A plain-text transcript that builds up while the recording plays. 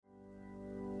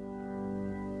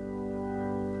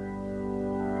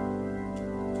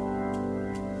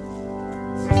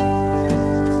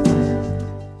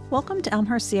Welcome to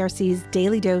Elmhurst CRC's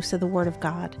Daily Dose of the Word of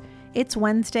God. It's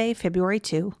Wednesday, February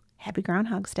 2. Happy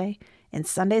Groundhog's Day, and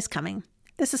Sunday's coming.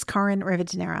 This is Karin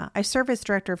Rivadeneira. I serve as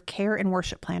Director of Care and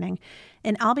Worship Planning,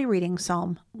 and I'll be reading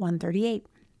Psalm 138.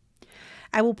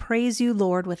 I will praise you,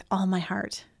 Lord, with all my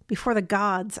heart. Before the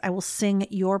gods, I will sing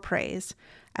your praise.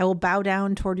 I will bow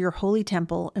down toward your holy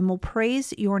temple and will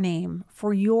praise your name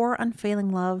for your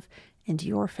unfailing love and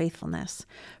your faithfulness.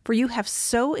 For you have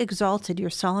so exalted your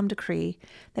solemn decree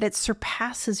that it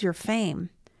surpasses your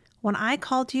fame. When I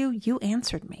called you, you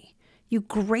answered me. You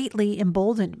greatly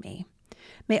emboldened me.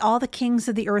 May all the kings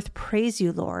of the earth praise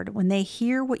you, Lord, when they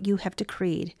hear what you have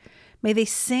decreed. May they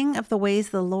sing of the ways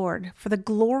of the Lord, for the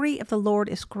glory of the Lord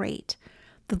is great.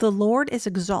 Though the Lord is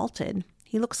exalted,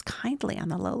 he looks kindly on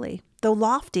the lowly. Though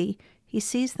lofty, he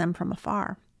sees them from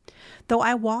afar. Though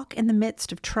I walk in the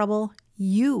midst of trouble,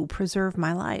 you preserve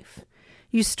my life.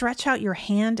 You stretch out your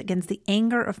hand against the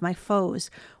anger of my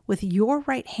foes. With your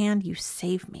right hand you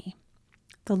save me.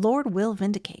 The Lord will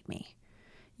vindicate me.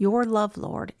 Your love,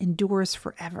 Lord, endures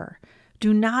forever.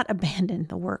 Do not abandon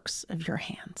the works of your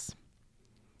hands.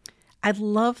 I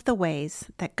love the ways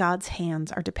that God's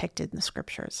hands are depicted in the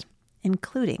scriptures,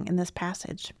 including in this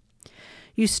passage.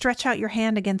 You stretch out your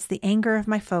hand against the anger of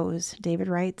my foes, David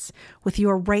writes. With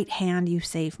your right hand you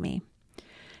save me.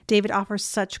 David offers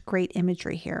such great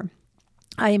imagery here.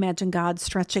 I imagine God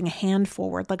stretching a hand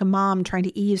forward like a mom trying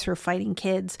to ease her fighting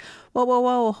kids. Whoa, whoa,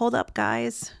 whoa, hold up,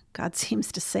 guys. God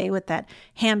seems to say with that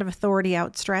hand of authority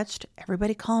outstretched,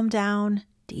 everybody calm down,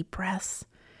 deep breaths.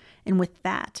 And with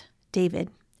that,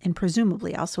 David, and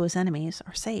presumably also his enemies,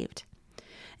 are saved.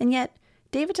 And yet,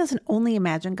 David doesn't only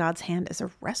imagine God's hand as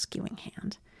a rescuing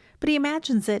hand, but he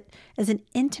imagines it as an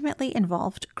intimately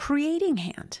involved creating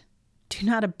hand. Do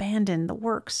not abandon the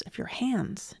works of your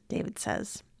hands, David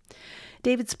says.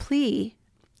 David's plea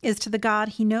is to the God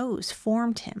he knows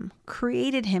formed him,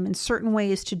 created him in certain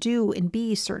ways to do and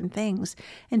be certain things,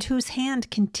 and whose hand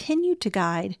continued to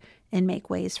guide and make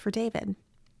ways for David.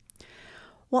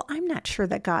 Well, I'm not sure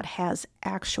that God has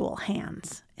actual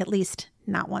hands, at least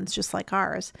not ones just like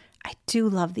ours. I do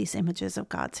love these images of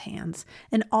God's hands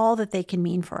and all that they can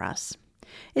mean for us.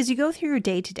 As you go through your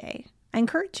day today, I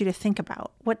encourage you to think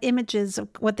about what the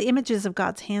images of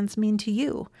God's hands mean to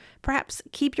you. Perhaps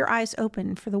keep your eyes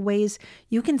open for the ways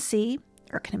you can see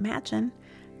or can imagine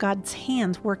God's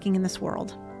hands working in this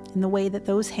world, in the way that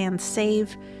those hands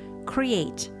save,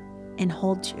 create, and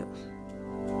hold you.